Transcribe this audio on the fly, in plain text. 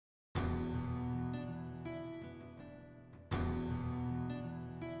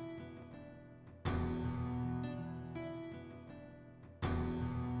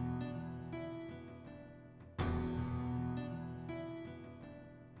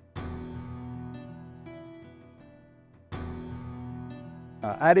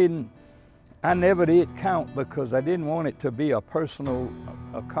I never did count because I didn't want it to be a personal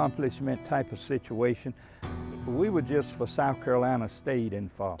accomplishment type of situation. We were just for South Carolina State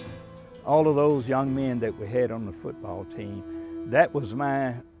and for all of those young men that we had on the football team. That was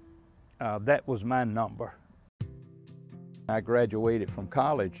my number. I graduated from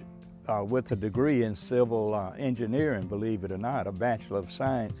college with a degree in civil engineering, believe it or not, a Bachelor of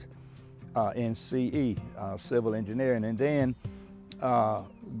Science in CE, civil engineering, and then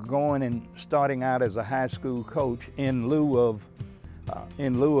going and starting out as a high school coach in lieu of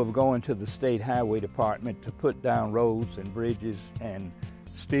going to the state highway department to put down roads and bridges and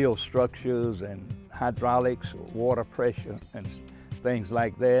steel structures and hydraulics, water pressure and things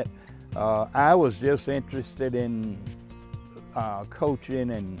like that. I was just interested in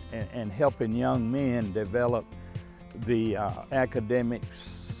coaching and helping young men develop the academic,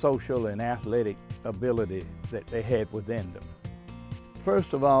 social, and athletic ability that they had within them.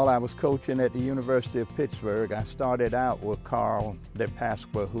 First of all, I was coaching at the University of Pittsburgh. I started out with Carl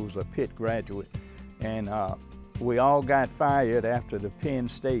DePasqua, who's a Pitt graduate, and we all got fired after the Penn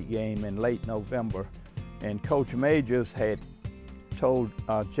State game in late November, and Coach Majors had told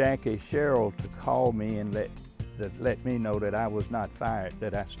Jackie Sherrill to call me and let me know that I was not fired,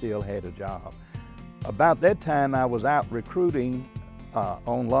 that I still had a job. About that time, I was out recruiting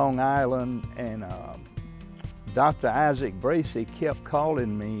on Long Island, and Dr. Isaac Bracey kept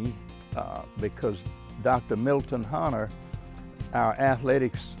calling me because Dr. Milton Hunter, our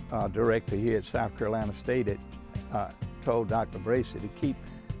athletics director here at South Carolina State, told Dr. Bracey to keep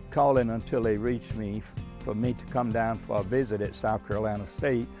calling until they reached me for me to come down for a visit at South Carolina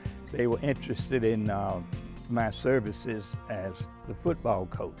State. They were interested in my services as the football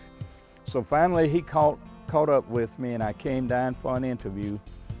coach. So finally he caught up with me and I came down for an interview.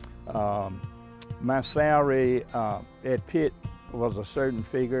 My salary at Pitt was a certain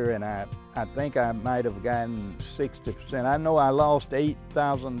figure, and I think I might have gotten 60%. I know I lost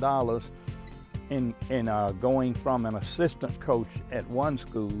 $8,000 in going from an assistant coach at one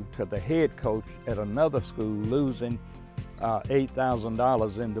school to the head coach at another school, losing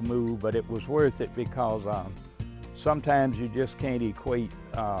 $8,000 in the move, but it was worth it because sometimes you just can't equate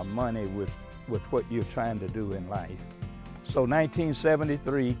money with what you're trying to do in life. So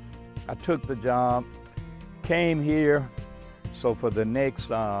 1973, I took the job, came here, so for the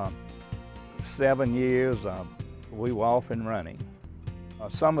next 7 years, we were off and running.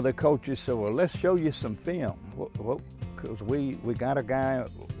 Some of the coaches said, well, let's show you some film, because we got a guy,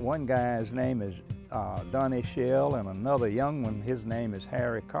 one guy's name is Donnie Shell, and another young one, his name is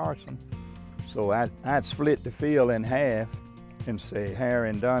Harry Carson. So I'd split the field in half and say,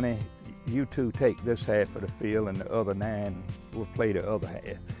 Harry and Donnie, you two take this half of the field and the other 9 will play the other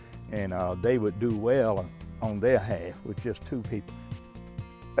half. And they would do well on their half with just 2 people.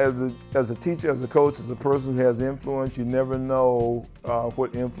 As a teacher, as a coach, as a person who has influence, you never know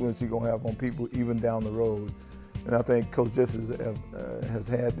what influence you're going to have on people even down the road. And I think Coach Jeffries has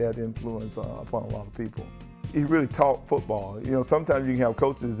had that influence upon a lot of people. He really taught football. You know, sometimes you can have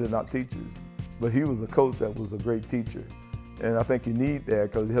coaches that are not teachers, but he was a coach that was a great teacher. And I think you need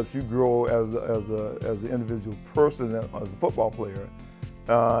that because it helps you grow as an individual person, as a football player.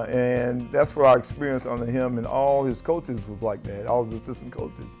 And that's what I experienced under him, and all his coaches was like that. All his assistant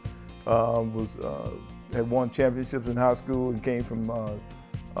coaches had won championships in high school and came from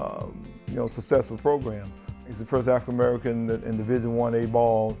successful program. He's the first African American in Division I-A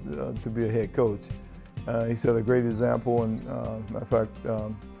ball to be a head coach. He set a great example, and matter of fact,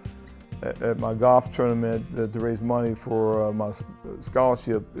 at my golf tournament to raise money for my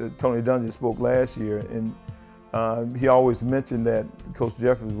scholarship, Tony Dungy spoke last year, and he always mentioned that Coach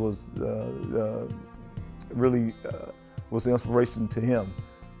Jeffries was really was the inspiration to him,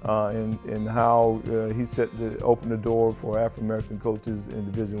 and how he opened the door for African American coaches in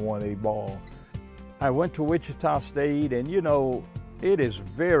Division I-A ball. I went to Wichita State, and you know, it is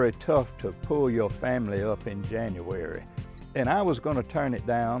very tough to pull your family up in January. And I was going to turn it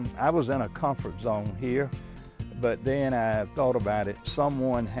down. I was in a comfort zone here, but then I thought about it.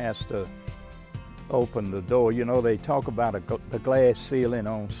 Someone has to open the door. You know, they talk about the glass ceiling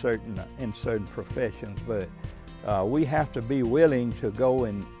in certain professions, but we have to be willing to go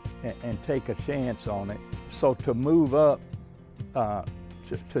and take a chance on it. So to move up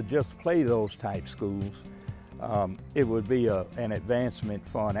to just play those type schools, it would be an advancement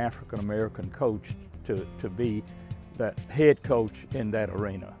for an African American coach to be the head coach in that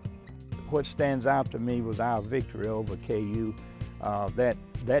arena. What stands out to me was our victory over KU. That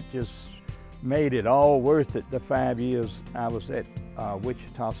just made it all worth it, the 5 years I was at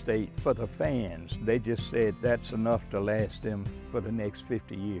Wichita State for the fans. They just said that's enough to last them for the next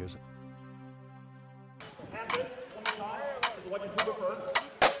 50 years.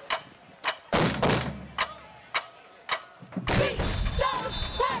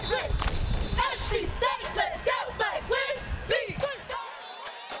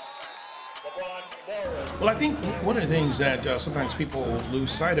 Well, I think one of the things that sometimes people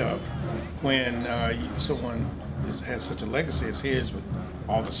lose sight of when someone has such a legacy as his with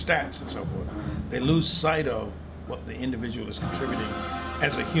all the stats and so forth, they lose sight of what the individual is contributing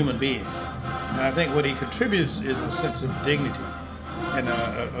as a human being. And I think what he contributes is a sense of dignity and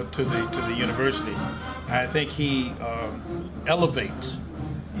to the university. I think he elevates,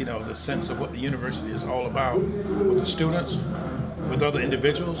 the sense of what the university is all about with the students, with other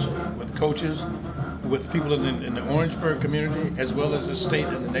individuals, with coaches, with people in the Orangeburg community, as well as the state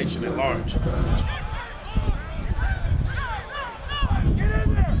and the nation at large.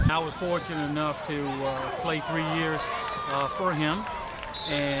 I was fortunate enough to play 3 years for him,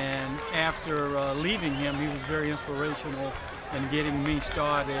 and after leaving him, he was very inspirational in getting me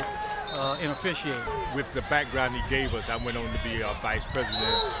started in officiating. With the background he gave us, I went on to be a vice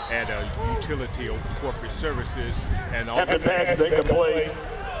president at a utility over corporate services, and all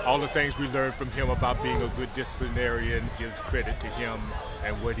the things we learned from him about being a good disciplinarian gives credit to him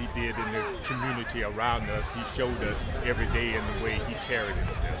and what he did in the community around us. He showed us every day in the way he carried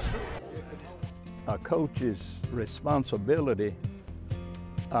himself. A coach's responsibility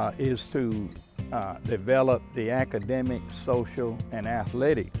is to develop the academic, social, and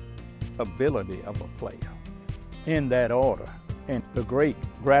athletic ability of a player in that order. And the great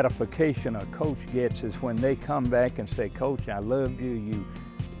gratification a coach gets is when they come back and say, "Coach, I loved you, you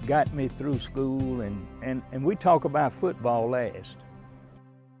got me through school," and we talk about football last.